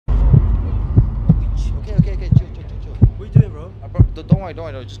Bro, don't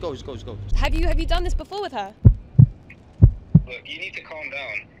worry, just go. Have you done this before with her? Look, you need to calm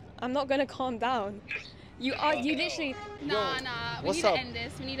down. I'm not gonna calm down. You literally. Nah. We need to end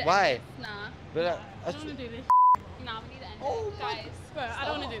this. Why? Nah. But I don't want to do this. Nah, we need to end Oh this. Guys. Bro, I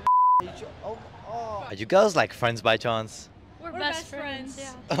don't want to do this. Are you girls like friends by chance? We're best friends.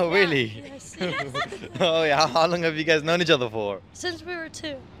 Yeah. Oh really? Yes. Oh yeah. How long have you guys known each other for? Since we were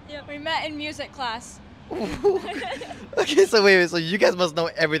 2. Yeah. We met in music class. Okay, so wait, so you guys must know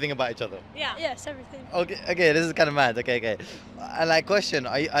everything about each other. Yeah. Yes, everything. Okay, this is kind of mad. Okay. I like question.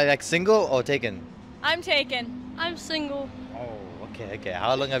 Are you like single or taken? I'm taken. I'm single. Oh, okay.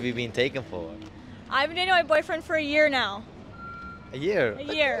 How long have you been taken for? I've been dating my boyfriend for a year now. A year. A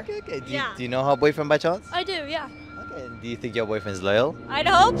year. Okay. Yeah. Do you know her boyfriend by chance? I do, yeah. Okay. And do you think your boyfriend's loyal? I'd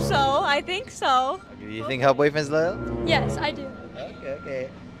hope so. I think so. Okay, do you think her boyfriend's loyal? Yes, I do. Okay.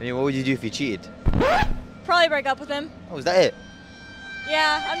 I mean, what would you do if you cheated? Probably break up with him. Oh, is that it?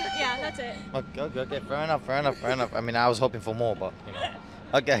 Yeah, that's it. Okay. Fair enough. I mean, I was hoping for more, but you know.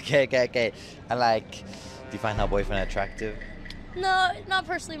 Okay. And like, do you find her boyfriend attractive? No, not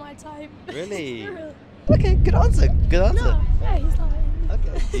personally my type. Really? Really. Okay, good answer. No, yeah, he's not.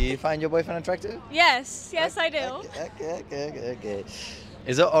 Okay. Do you find your boyfriend attractive? Yes, I do. Okay.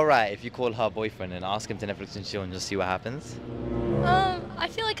 Is it alright if you call her boyfriend and ask him to Netflix and chill and just see what happens? I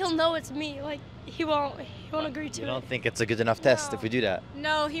feel like he'll know it's me. Like he won't agree to it. You don't think it's a good enough test if we do that?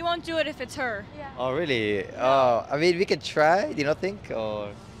 No, he won't do it if it's her. Yeah. Oh really? Oh, I mean we could try. Do you not think? Or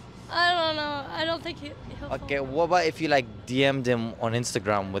I don't know. I don't think he'll. okay. What about if you like DM'd him on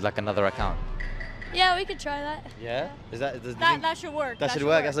Instagram with like another account? Yeah, we could try that. Yeah. Is that? That should work. That should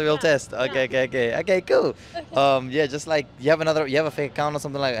work. That's a real test. Okay, cool. Okay. Yeah, just like you have a fake account or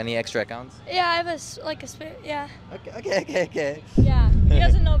something, like any extra accounts? Yeah, I have a spare. Yeah. Okay. Yeah, he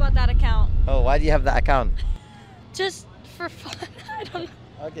doesn't know about that account. Oh, why do you have that account? Just for fun. I don't know.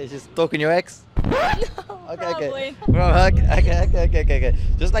 Okay, just stalking your ex? No. Okay. Bro, okay.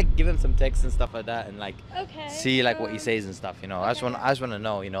 Just like give him some texts and stuff like that, and like Okay. see like what he says and stuff. You know, I just want to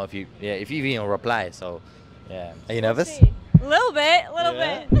know. You know, if you even reply. So, yeah. Are you nervous? A little bit.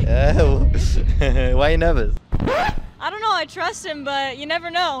 Yeah. Why are you nervous? I don't know. I trust him, but you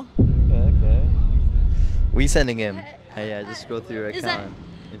never know. Okay. We sending him. Hey, yeah, just scroll through your Is account.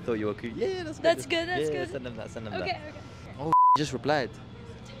 You thought you were cute. Yeah, that's good. That's good. That's good. Send him that. Okay. Oh, just replied.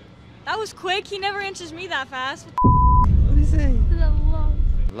 That was quick. He never answers me that fast. What did he say? Love.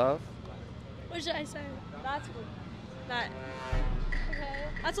 Love? What should I say?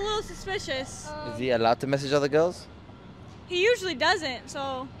 That's a little suspicious. Is he allowed to message other girls? He usually doesn't.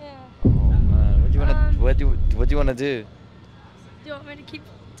 So Yeah. Oh man, what do you wanna do? Do you want me to keep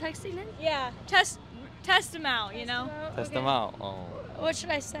texting him? yeah, test him out. You know. Test them out. Oh. What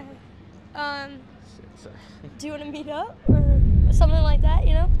should I say? Do you want to meet up or something like that?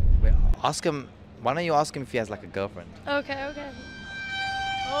 You know? Wait, ask him. Why don't you ask him if he has like a girlfriend? Okay.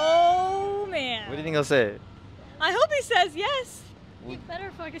 Oh man. What do you think he'll say? I hope he says yes. You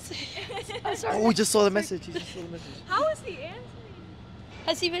better fucking say yes. I'm sorry. Oh, we just saw the message. How is he answering?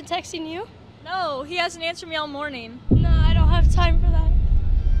 Has he been texting you? No, he hasn't answered me all morning. No, I don't have time for that.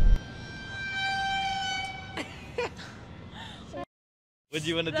 What do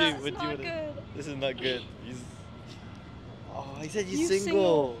you want to do? That's What do you not want to? good. This is not good. Oh, he said You he's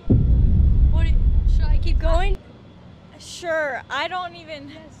single. Should I keep going? Sure. I don't even.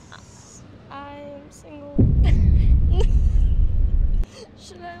 Yes, I am single.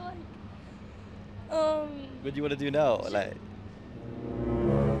 Should I What do you want to do now? Like.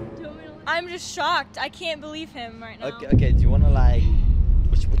 do you want me to I'm just shocked. I can't believe him right now. Okay. Do you want to like?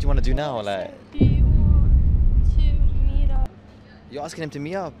 What do you want to do now? Like. Do you want to meet up? You're asking him to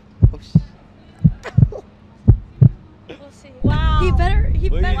meet up. Oh, We'll see. Wow. He better What do you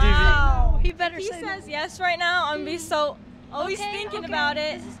do? say Wow. no. He better If he say says yes right now, I'm gonna be so always Okay, thinking okay, about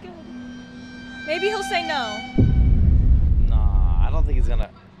it. This is good. Maybe he'll say no. Nah, I don't think he's gonna.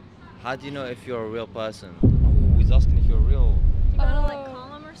 How do you know if you're a real person? Oh, he's asking if you're real. You gotta like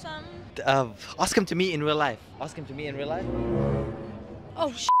call him or something. Ask him to meet in real life.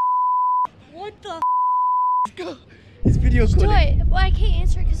 Oh, What the? He's video do calling. it. Well, I can't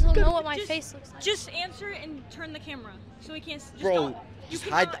answer it because he'll know what my Just- face looks like. Just answer and turn the camera so he can't. Just Bro, don't- you just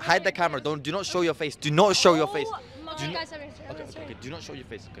cannot- hide the camera. Do not show your face. Do not show your face. Oh my Okay, not- guys, I'm answering. Okay. Do not show your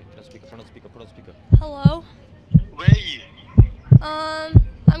face. Okay. Put on speaker. Hello. Where are you?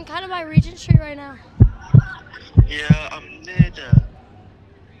 I'm kind of by Regent Street right now. Yeah, I'm near there.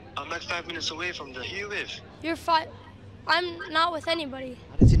 I'm like 5 minutes away from there. Who you with? You're fine. I'm not with anybody.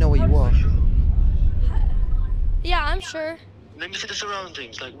 How does he know where you are? Yeah, I'm sure. Let me see the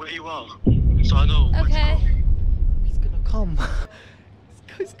surroundings, like where you are, so I know where to Okay. go. He's gonna calm.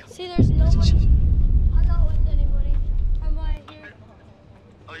 See, there's nobody. I'm not with anybody. I'm right here.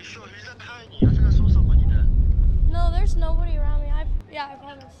 Are you sure? Who's that behind you? I think I saw somebody there. No, there's nobody around me. Yeah, I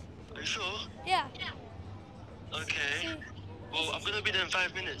promise. Are you sure? Yeah. Okay. See, Well, I'm gonna be there in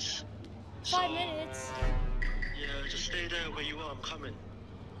 5 minutes. 5 minutes. Yeah, just stay there where you are. I'm coming.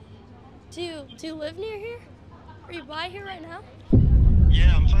 Do you live near here? Are you by here right now?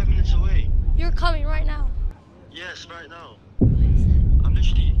 Yeah, I'm 5 minutes away. You're coming right now. Yes, right now. I'm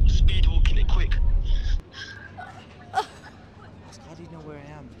literally speed walking it quick. How do you know where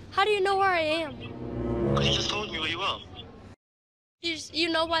I am? How do you know where I am? Because you just told me where you are. You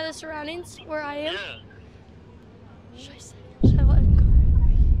know by the surroundings where I am? Yeah. Should I let him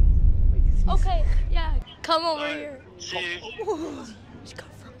go? Okay, yeah, come over Alright, here. see you.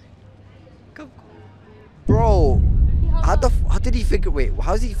 Bro, how did he figure? Wait,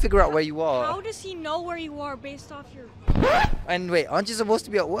 how does he figure out where you are? How does he know where you are based off your... And wait, aren't you supposed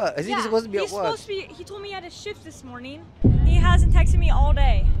to be at work? Is he supposed to be at work? Supposed to be, he told me he had a shift this morning. He hasn't texted me all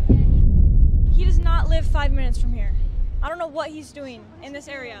day. He does not live 5 minutes from here. I don't know what he's doing in this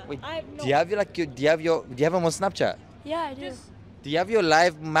area. Wait, I have no... do you have him on Snapchat? Yeah, I do. Do you have your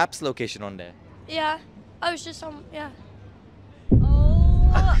live maps location on there? Yeah, I was just on. Yeah.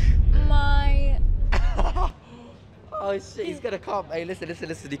 Oh my... Oh shit, he's gonna come. Hey, listen.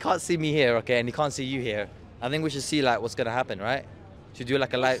 He can't see me here, okay, and he can't see you here. I think we should see like what's gonna happen, right? Should do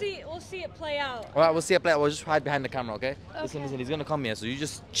like a live. We'll see it play out. All right, we'll see it play out. We'll just hide behind the camera, okay? Listen. He's gonna come here, so you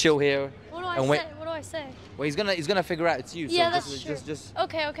just chill here. What do I and say? wait. What do I say? Well, he's gonna figure out it's you. Yeah, so that's true. Just.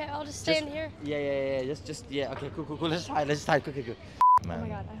 Okay, I'll just stand here. Yeah. Yeah. Okay, cool. Let's just hide. Quick. Man. Oh my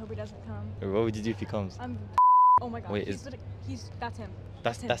god, I hope he doesn't come. What would you do if he comes? Oh my god. Wait, that's him.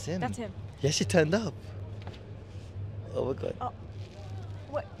 That's him. That's him. Yeah, she turned up. Oh my god. Oh.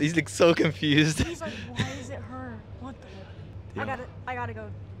 What? He's like so confused. He's like, why is it her? What the heck? Yeah. I gotta go.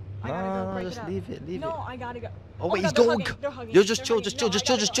 No, break just it up. leave it. No, I gotta go. Oh wait, my he's God, going. they're hugging. Yo, just They're chill. hugging. No,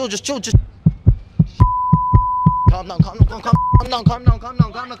 I gotta go. Just. Calm down.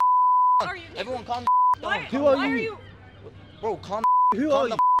 Are you? Everyone calm Why, down. why are you? Bro, calm Who are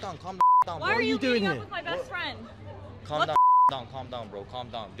you? down. Calm down. Why are you doing meeting up here? with my best friend? Calm down, bro. Calm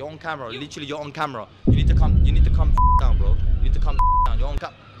down. You're on camera. Literally, you're on camera. You need to calm down, bro. You need to calm down. You're on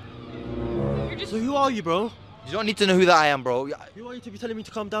You're just. So who are you, bro? You don't need to know who that I am, bro. Who are you to be telling me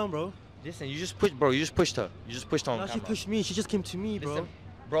to calm down, bro? Listen, you just pushed her. You just pushed her on No, camera. she pushed me. She just came to me, bro. Listen,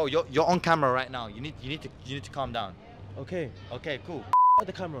 bro, you're on camera right now. You need to calm down. Okay. Okay, cool. At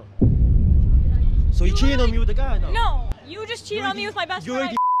the camera. So you cheating on me with the guy now? No, you just cheated on me with my best You friend.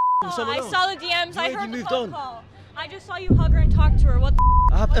 already with someone I else. saw the DMs. I You heard already the moved phone on. call. I just saw you hug her and talk to her. What?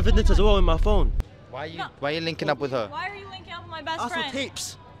 I have evidence as well in my phone. Why are you linking up with her? Why are you linking up with my best I saw friend?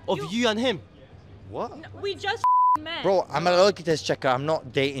 tapes of you and him. What? No, we just met. Bro, I'm a loyalty test checker. I'm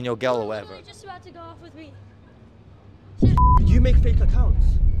not dating your girl or whatever. Literally just about to go off with me. You make fake accounts.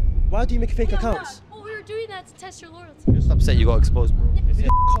 Why do you make fake accounts? Well, we were doing that to test your loyalty. Just upset you got exposed, bro.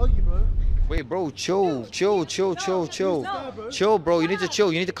 Call you, bro. Wait, bro, chill. Chill, bro. You need to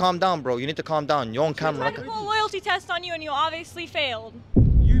chill. You need to calm down, bro. You need to calm down. You're on I camera. tried to pull a loyalty test on you and you obviously failed.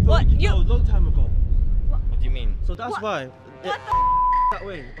 You, bro, What? you know, a long time ago. What do you mean? So that's What? why. What That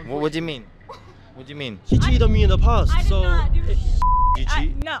way. What do you mean? What do you mean? She cheated on me in the past, I did so. not do You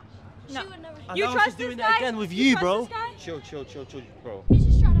cheat? No. She would never. And You now trust she's doing this it guy? again with You you, trust bro. this guy? Chill, bro. He's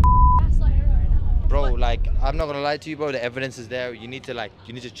just trying to gaslight her right now. Bro, like, I'm not gonna lie to you, bro. The evidence is there. You need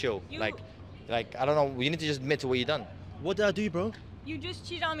to chill. You- Like, I don't know. You need to just admit to what you done. What did I do, bro? You just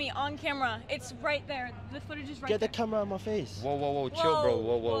cheated on me on camera. It's right there. The footage is right Get the there. camera out of my face. Whoa, chill, bro.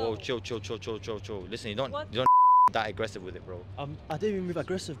 Whoa, Whoa, whoa. chill. Listen, you don't What? that aggressive with it, bro. I didn't even move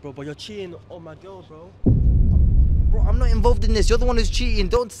aggressive, bro, but you're cheating on my girl, bro. Bro, I'm not involved in this. You're the one who's cheating.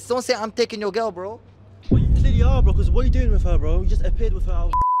 Don't say I'm taking your girl, bro. Well, you clearly are, bro, because what are you doing with her, bro? You just appeared with her. I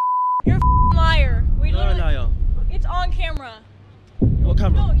was You're a liar. We You're a literally. liar. It's on camera. What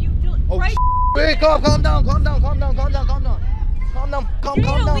camera? No, you do Oh, right. Wait, calm down. Calm down. You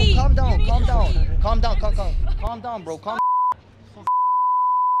need to leave. Calm down, bro.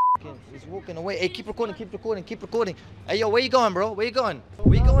 He's walking away. Hey, keep recording. Hey, yo, where you going, bro? Where you going,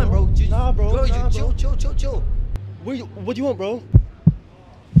 bro? Nah, bro. Chill. What do you want, bro?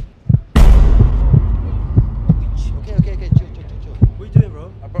 Okay, chill. What are you doing,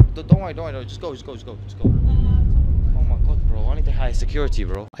 bro? Bro, don't worry. Just go. Oh my god, bro. I need to hire security,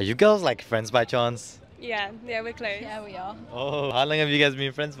 bro. Are you girls like friends by chance? Yeah, we're close. Yeah, we are. Oh, how long have you guys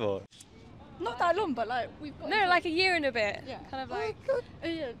been friends for? Not that long, but like we've got. No, like a year and a bit. Yeah. Kind of like.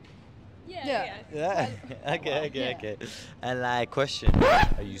 Yeah. Yeah. Yeah. Okay. And like, question: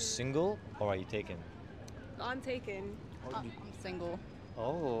 are you single or are you taken? I'm taken. I'm single.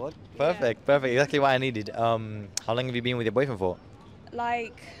 Oh, perfect, perfect. Exactly what I needed. How long have you been with your boyfriend for?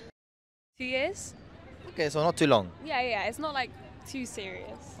 Like 2 years? Okay, so not too long. Yeah. It's not like too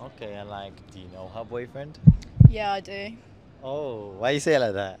serious. Okay, and like, do you know her boyfriend? Yeah, I do. Oh, why you say it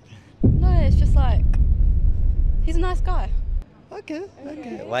like that? No, it's just like he's a nice guy. Okay.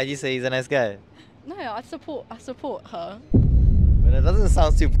 Why do you say he's a nice guy? No, I support her. But it doesn't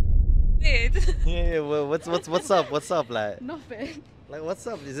sound too. Weird. Yeah. Well, what's up? What's up? Like Nothing. what's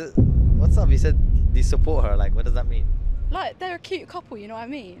up? What's up? You said do you support her? Like, what does that mean? Like they're a cute couple, you know what I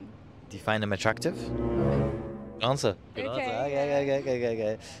mean? Do you find him attractive? Answer. Good Okay, answer.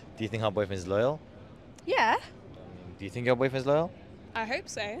 Okay. Do you think her boyfriend's loyal? Yeah. Do you think your boyfriend's loyal? I hope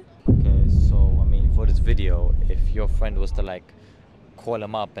so. Okay, so I mean, for this video, if your friend was to like call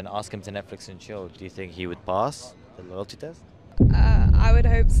him up and ask him to Netflix and chill, do you think he would pass the loyalty test? I would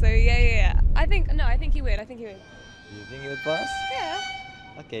hope so. Yeah. I think he would. Do you think he would pass? Yeah.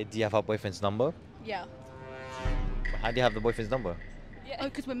 Okay, do you have her boyfriend's number? Yeah. How do you have the boyfriend's number? Oh,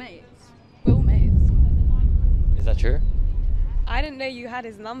 because we're mates. We're all mates. Is that true? I didn't know you had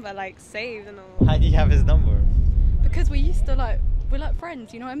his number like saved and all. How do you have his number? Because we used to we're like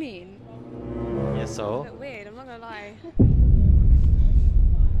friends, you know what I mean? Yeah, A so? bit weird. I'm not gonna lie.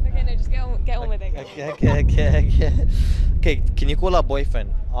 Okay, no, just get on with it. Okay, can you call our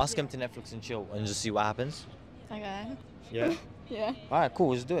boyfriend, ask him to Netflix and chill, and just see what happens? Okay. Yeah? Yeah. Alright, cool,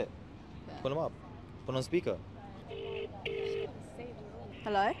 let's do it. Yeah. Call him up. Put on speaker.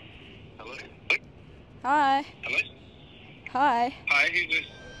 Hello? Hello? Hi. Hello? Hi. Hi, who's this?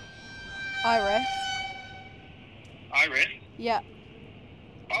 Iris. Iris? Yeah.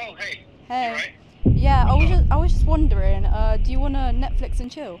 Oh, hey. Hey. You right? Yeah, I was just wondering, do you wanna Netflix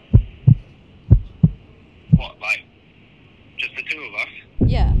and chill? What, like, just the two of us?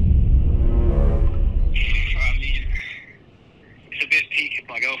 Yeah. I mean, it's a bit peak if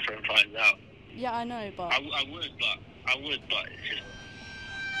my girlfriend finds out. Yeah, I know, but I would, but it's just,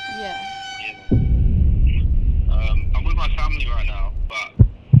 yeah. you know. I'm with my family right now, but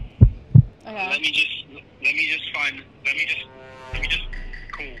Okay. let me just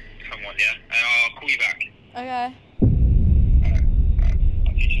call someone, yeah? And I'll call you back. Okay. Alright.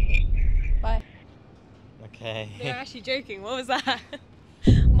 I'll see you later. Bye. Okay. You're actually joking. What was that?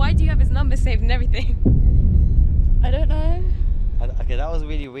 Why do you have his number saved and everything? I don't know. Okay, that was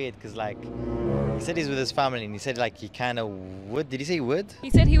really weird because like he said he's with his family and he said like he kind of would. Did he say would? He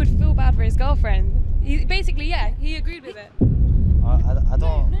said he would feel bad for his girlfriend. He basically, yeah, he agreed with it. I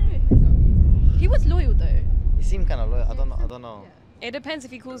don't. No. He was loyal though. He seemed kind of loyal. I don't know. It depends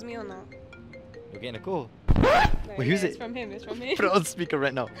if he calls me or not. You're getting a call. No, Wait, who's it's it? from him. It's from him. Put it on speaker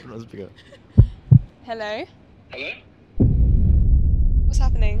right now. Put it on speaker. Hello. Hello? What's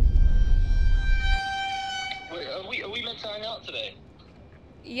happening? Wait, are we meant to hang out today?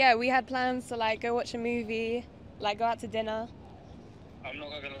 Yeah, we had plans to like go watch a movie, like go out to dinner. I'm not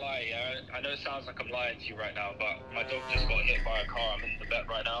gonna lie, yeah. I know it sounds like I'm lying to you right now, but my dog just got hit by a car. I'm in the vet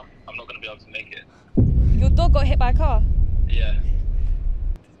right now. I'm not gonna be able to make it. Your dog got hit by a car. Yeah.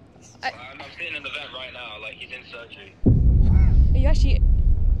 I- I'm sitting in the vet right now, like he's in surgery. Are you actually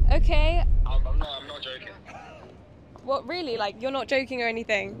okay? I'm not joking. What really? Like you're not joking or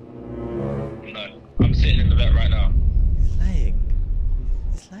anything? No, I'm sitting in the vet right now. He's lying.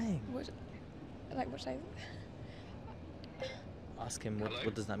 He's lying. What should I? Ask him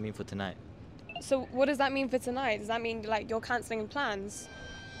what does that mean for tonight? So what does that mean for tonight? Does that mean like you're cancelling plans?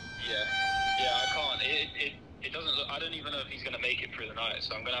 Yeah, I can't. It doesn't look. I don't even know if he's gonna make it through the night,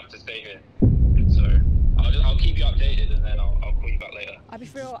 so I'm gonna have to stay here. So I'll keep you updated, and then I'll call you back later. I'll be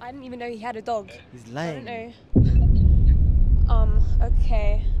for real. I didn't even know he had a dog. He's I lying. don't know.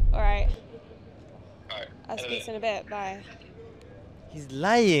 Okay. All right. Alright. I'll speak to you in a bit. Bye. He's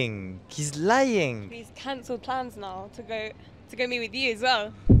lying. He's lying. He's cancelled plans now to go meet with you as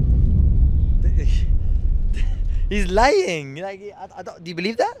well. He's lying. Like, I don't, do you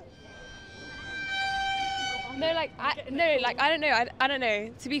believe that? No, I don't know. I don't know.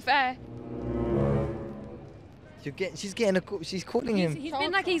 To be fair, She's getting a call. She's calling him.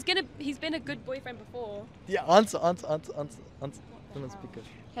 he's been a good boyfriend before. Yeah, answer. Put on speaker.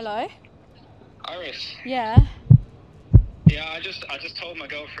 Hello? Iris. Yeah. Yeah, I just told my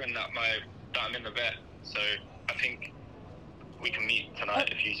girlfriend that I'm in the vet, so I think we can meet tonight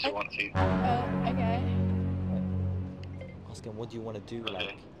if you still want to. Okay. Ask him what do you want to do? Okay,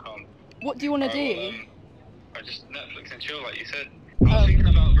 Like, calm. What do you want to do? Well, I just Netflix and chill, like you said. I was thinking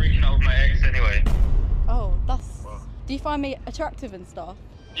about breaking up with my ex anyway. Oh, that's... Do you find me attractive and stuff?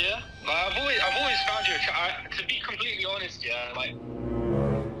 Yeah, like I've always found you. To be completely honest, yeah, like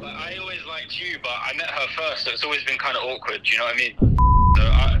I always liked with you, but I met her first, so it's always been kind of awkward. Do you know what I mean?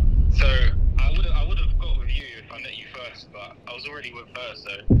 So I would have got with you if I met you first, but I was already with her, so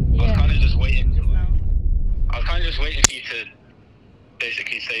I was kind of just waiting. I was kind of just waiting for you to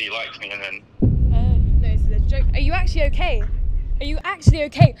basically say you liked me, and then. No, this is a joke. Are you actually okay? Are you actually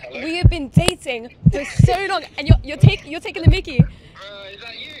okay? Hello? We have been dating for so long, and you're taking the mickey. Is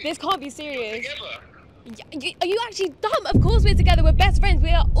that you? This can't be serious. Together? Are you actually dumb? Of course we're together. We're best friends. We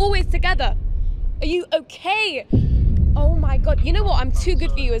are always together. Are you okay? Oh my god. You know what? I'm too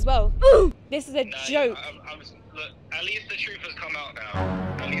good for you as well. This is a joke. Look, at least the truth has come out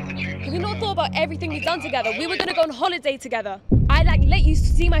now. At least the truth has Have you come not out. thought about everything we've done together? We were gonna go on holiday together. I like let you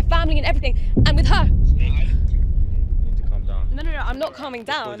see my family and everything, and with her. You need to calm down. No, I'm not calming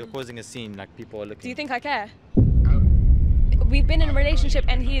down. You're causing a scene, like people are looking. Do you think I care? We've been in a relationship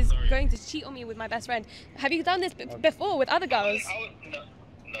and he is going to cheat on me with my best friend. Have you done this before with other girls? No.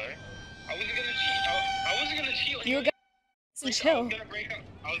 I wasn't gonna cheat. I wasn't gonna cheat on you. You were going to chill.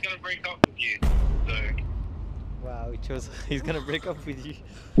 I was gonna break up with you. So. Wow, he's gonna break up with you.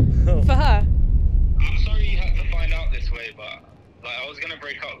 For her? I'm sorry you had to find out this way, but like I was gonna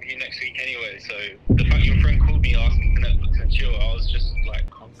break up with you next week anyway. So the fact your friend called me asking for Netflix and chill, I was just like.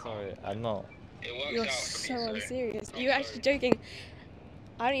 I'm sorry, I'm not. It works You're out so for me, unserious. I'm You're sorry. actually joking.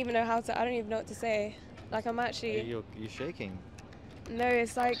 I don't even know how to. I don't even know what to say. Like I'm actually. You're shaking. I'm No,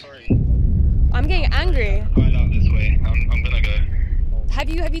 it's like sorry. I'm getting angry. Find out this way. I'm gonna go.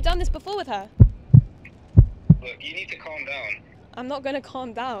 Have you done this before with her? Look, you need to calm down. I'm not gonna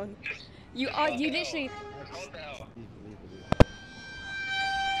calm down. You literally. Calm down.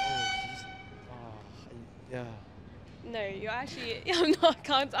 Yeah. No, you're actually. I'm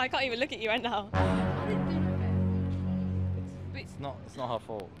not. I can't even look at you right now. It's not her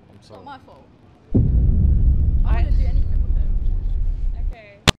fault. I'm It's sorry. not my fault. I- I wouldn't do anything with him.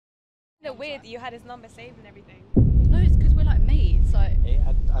 Okay. It's weird that you had his number saved and everything. No, it's because we're like mates. Like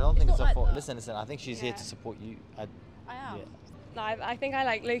I don't think It's it's not her like fault. that. Listen. I think she's here Yeah. to support you. I am. Yeah. No, I think I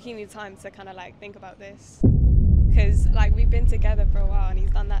like low-key need time to kind of like think about this. Because like we've been together for a while and he's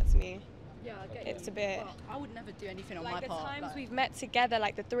done that to me. Yeah, I get It's you. a bit. Well, I would never do anything on Like my the part. times like- we've met together,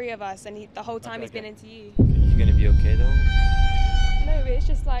 like the three of us, and the whole time Okay, he's been okay. into you. You gonna be okay though? No, but it's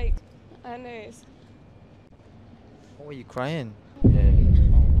just like, I don't know. It's, Oh, are you crying? Yeah.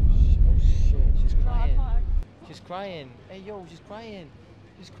 Oh shit. She's crying. She's crying. Hey yo, she's crying.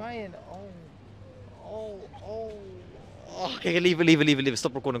 She's crying. Oh. Okay, leave it.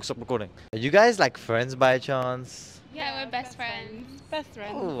 Stop recording. Are you guys like friends by chance? Yeah, we're best friends. Best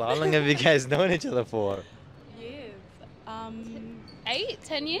friend. Oh, how long have you guys known each other for? Years.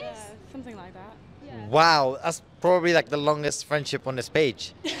 10 years? Yeah, something like that. Wow, that's probably like the longest friendship on this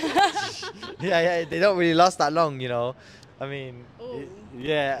page. yeah, they don't really last that long, you know. I mean, Ooh.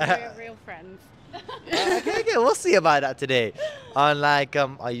 yeah. We're real friends. okay, we'll see about that today. Like,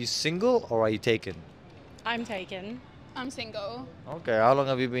 are you single or are you taken? I'm taken. I'm single. Okay, how long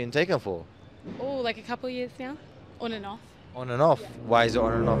have you been taken for? Oh, like a couple years now. On and off. On and off. Why is it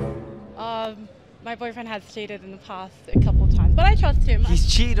on and off? My boyfriend has cheated in the past a couple of times, but I trust him.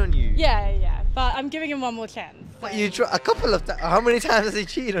 He's cheated on you. Yeah, but I'm giving him one more chance. But you try a couple of times. How many times has he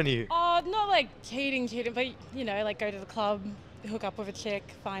cheated on you? Not like cheating, but you know, like go to the club, hook up with a chick,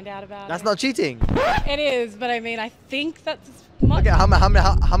 find out about That's it. not cheating. It is, but I mean, I think that's much. Okay,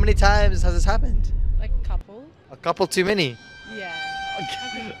 how many times has this happened? Like a couple. A couple too many. Yeah.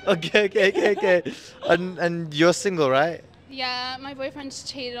 Okay. And you're single, right? Yeah, my boyfriend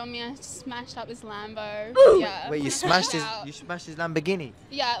just cheated on me. I smashed up his Lambo. Yeah. Wait, you smashed his Lamborghini.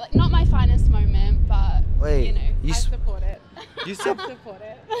 Yeah, like not my finest moment, but Wait, you know. you I support it. you I sup- support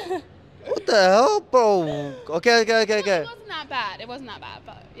it. What the hell, bro? Okay. It wasn't that bad. It wasn't that bad,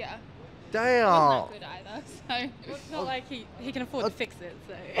 but yeah. It Damn. wasn't that good either. So Well, it's not like he can afford to fix it,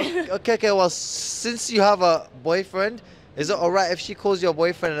 so. Okay. Well, since you have a boyfriend, is it alright if she calls your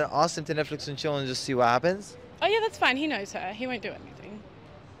boyfriend and asks him to Netflix and chill and just see what happens? Oh yeah, that's fine. He knows her. He won't do anything.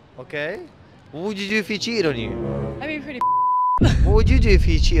 Okay. What would you do if he cheated on you? I'd be pretty. What would you do if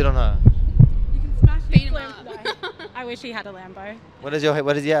he cheated on her? You can smash beat his him Lambo. up. I wish he had a Lambo. What does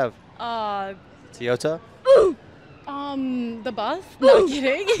he have? Toyota? The bus? No,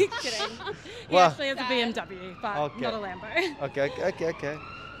 kidding. Kidding. He Well- actually has a BMW, but Okay. not a Lambo. Okay.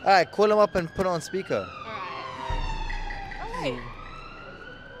 Alright, call him up and put it on speaker. alright. Wait.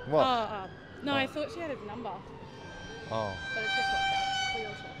 What? No, I thought she had his number. Oh. But it's just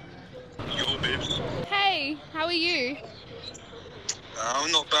WhatsApp. We all talk. Hey, how are you?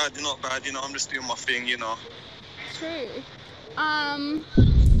 I'm not bad, you know, I'm just doing my thing, you know. True.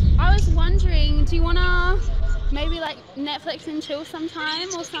 I was wondering, do you wanna Maybe like Netflix and chill sometime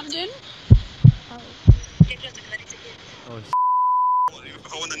or something. Oh,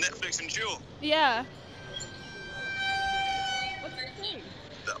 If I want the Netflix and chill, Yeah.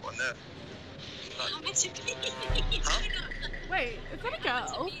 that one there. Wait, is that a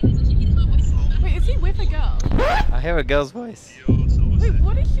girl? Wait, is he with a girl? I hear a girl's voice. Wait,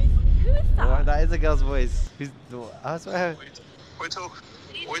 what is she? Who is that? Oh, that is a girl's voice. Who's the? I swear. What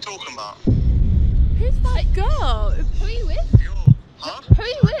are you talking about? Who's that girl? Who are you with? Huh? Who are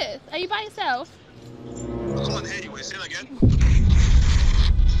you with? Are you by yourself? I can't hear you. Wait, say that again.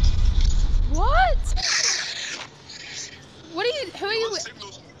 What? What are you? Who are you with?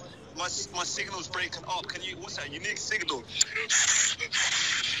 My signal's breaking up. Can you? What's that? Unique signal.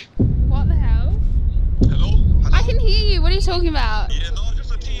 What the hell? Hello? I can hear you. What are you talking about? Yeah, no,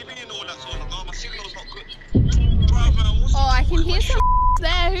 just a TV and all that sort of. No, my signal's not good. Bro, man, what's Oh, I can hear some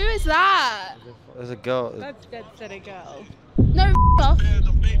there. Who is that? There's a girl. That's dead set a girl. No, off.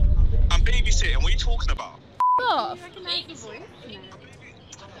 I'm babysitting. What are you talking about? Off.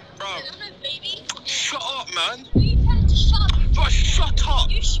 Bro, shut up, man. Bro, shut up.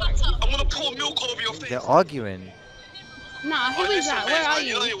 I'm gonna pour milk over your face. They're arguing. Nah, who is that? Where are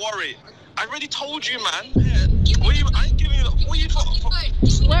You know you? you worry. I already told you, man. I ain't giving you. What are you talking?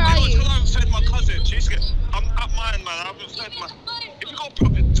 Where are you? I haven't fed my cousin. I'm at mine, man. I haven't fed my. If you got a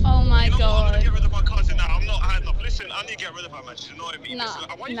problem. Oh my You know what? I'm god. gonna get rid of my cousin now. I'm not had enough. Listen, I need to get rid of her, man. She's annoying me. Nah, Listen,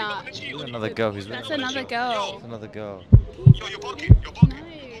 why you nah. There's another girl who's. That's another girl. There's another girl. Yo, you're bugging. You're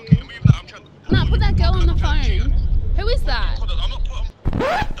bugging. Move that. I'm trying. Nah, put that girl on the phone. Who is that? I'm not putting.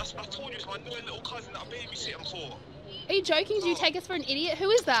 That's I told you. It's my annoying little cousin that I'm babysitting for. Are you joking? Do you take us for an idiot? Who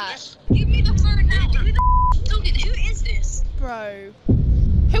is that? Give me the phone now. Who the f talking? Who is this? Bro.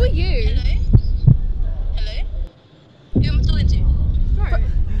 Who are you? Hello? Who am I talking to? Bro.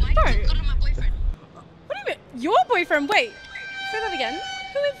 My Bro. God, I'm my boyfriend. What do you mean? Your boyfriend? Wait. Say that again.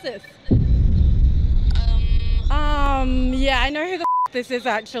 Who is this? Yeah, I know who the f this is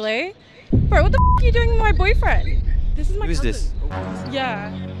actually. Bro, what the f are you doing with my boyfriend? This is my Who's cousin. this?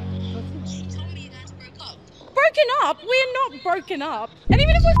 Yeah. She told me you guys broke up. Broken up? We're not broken up. And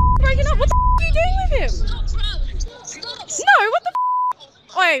even if we're broken up, what the f are you doing with him? Stop, bro. Stop. No, what the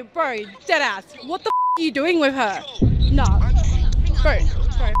f? Wait, bro, dead ass. What the f are you doing with her? No. Bro.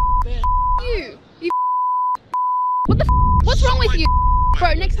 You. What the f? What's wrong with you?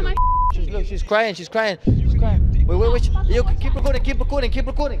 Bro, next time I Look, she's crying. She's crying. She's crying. Wait. Yo, keep recording. Keep recording. Keep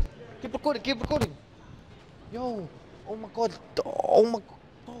recording. Keep recording. Keep recording. Yo. Oh my god. Oh my.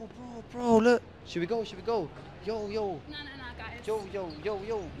 Bro. Look. Should we go? Yo. No, guys.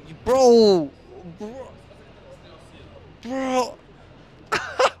 Yo. Bro.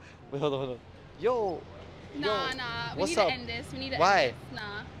 Wait, hold on. Yo. Nah. We What's need up? to end this. We need to Why? end this.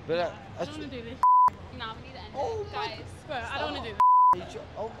 Nah. But I don't want to do this. Nah, we need to end Oh it. my Guys. Bro, I don't want to do this.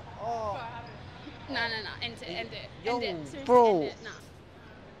 Oh. Nah. End it. Yo, End it. Seriously, bro. end it. Nah.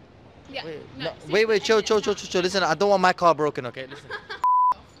 Yeah. No, Wait, chill. Listen, I don't want my car broken, okay? Listen.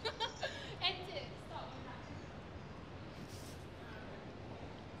 End it. Stop.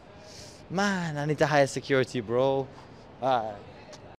 Man, I need to hire security, bro. Alright.